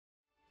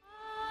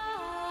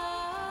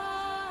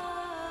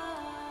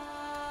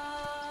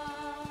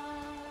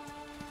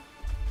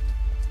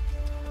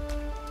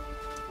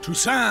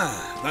Toussaint,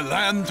 the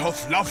land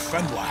of love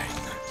and wine.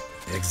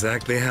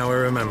 Exactly how I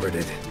remembered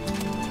it.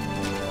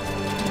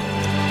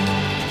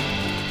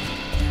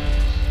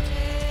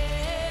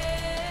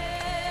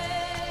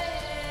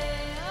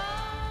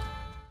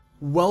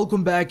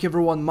 Welcome back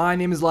everyone, my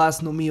name is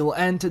LastKnownMeal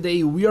and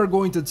today we are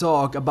going to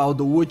talk about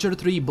the Witcher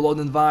 3 Blood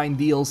and Wine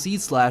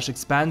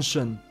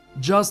DLC/expansion.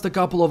 Just a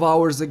couple of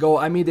hours ago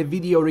I made a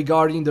video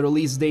regarding the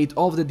release date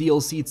of the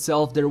DLC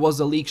itself. There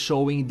was a leak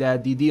showing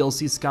that the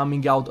DLC is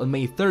coming out on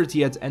May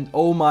 30th, and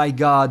oh my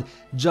god,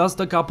 just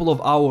a couple of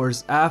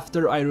hours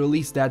after I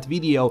released that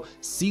video,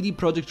 CD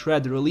Projekt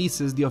Red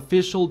releases the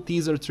official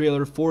teaser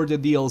trailer for the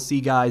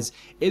DLC, guys.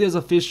 It is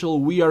official,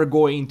 we are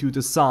going to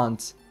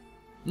Toussaint.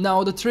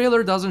 Now the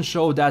trailer doesn't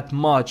show that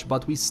much,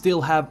 but we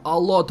still have a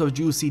lot of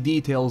juicy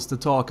details to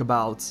talk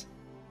about.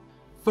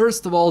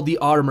 First of all, the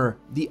armor.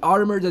 The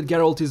armor that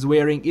Geralt is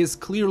wearing is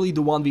clearly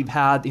the one we've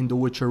had in The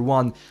Witcher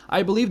 1.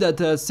 I believe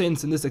that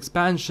since in this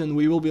expansion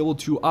we will be able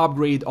to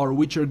upgrade our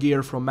Witcher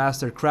gear from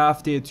Master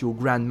Crafted to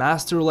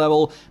Grandmaster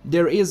level,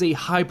 there is a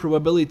high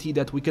probability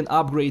that we can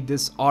upgrade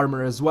this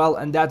armor as well,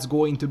 and that's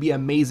going to be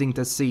amazing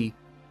to see.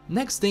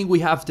 Next thing we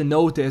have to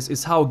notice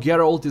is how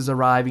Geralt is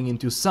arriving in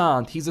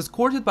Toussaint. He's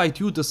escorted by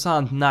two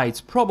Toussaint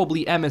knights,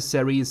 probably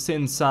emissaries,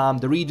 since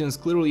the region is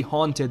clearly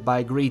haunted by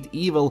a great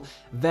evil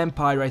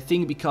vampire. I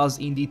think because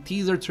in the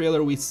teaser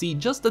trailer we see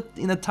just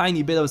in a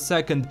tiny bit of a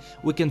second,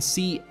 we can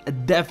see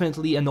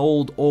definitely an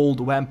old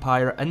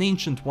vampire, an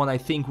ancient one I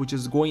think, which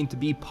is going to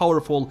be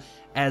powerful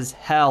as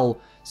hell,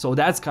 so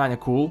that's kinda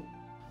cool.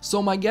 So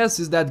my guess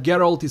is that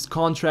Geralt is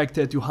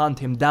contracted to hunt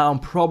him down,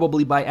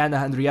 probably by Anna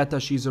Henrietta.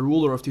 She's a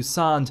ruler of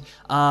Toussaint.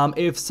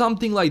 If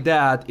something like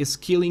that is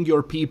killing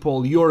your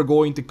people, you're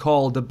going to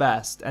call the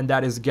best, and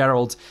that is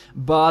Geralt.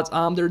 But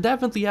there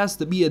definitely has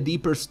to be a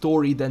deeper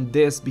story than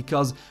this,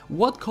 because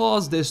what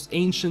caused this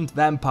ancient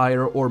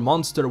vampire or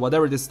monster,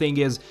 whatever this thing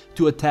is,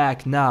 to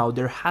attack now?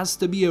 There has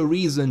to be a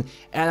reason,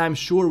 and I'm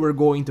sure we're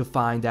going to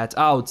find that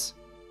out.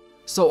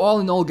 So all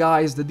in all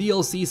guys, the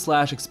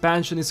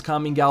DLC/expansion is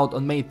coming out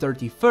on May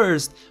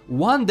 31st,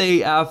 one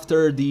day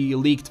after the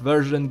leaked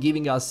version,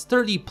 giving us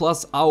 30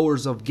 plus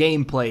hours of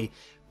gameplay.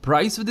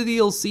 Price of the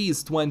DLC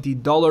is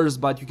 $20,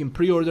 but you can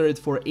pre-order it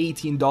for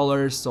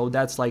 $18, so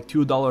that's like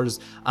 $2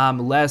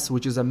 less,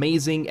 which is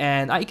amazing.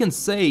 And I can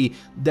say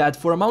that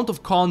for amount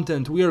of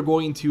content we are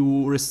going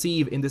to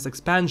receive in this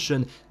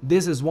expansion,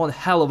 this is one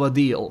hell of a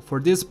deal. For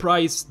this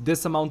price,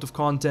 this amount of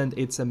content,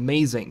 it's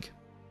amazing.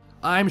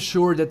 I'm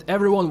sure that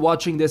everyone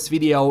watching this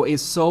video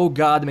is so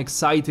goddamn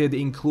excited,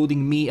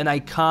 including me, and I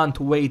can't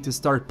wait to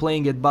start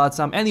playing it. But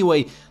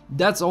anyway,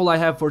 that's all I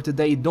have for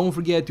today. Don't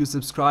forget to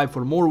subscribe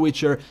for more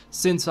Witcher,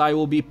 since I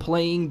will be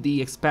playing the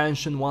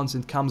expansion once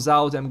it comes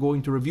out. I'm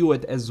going to review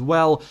it as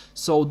well,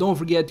 so don't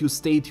forget to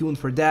stay tuned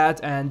for that,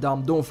 and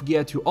don't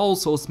forget to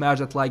also smash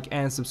that like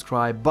and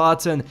subscribe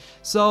button.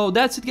 So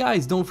that's it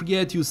guys, don't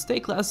forget to stay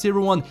classy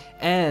everyone,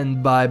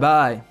 and bye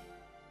bye.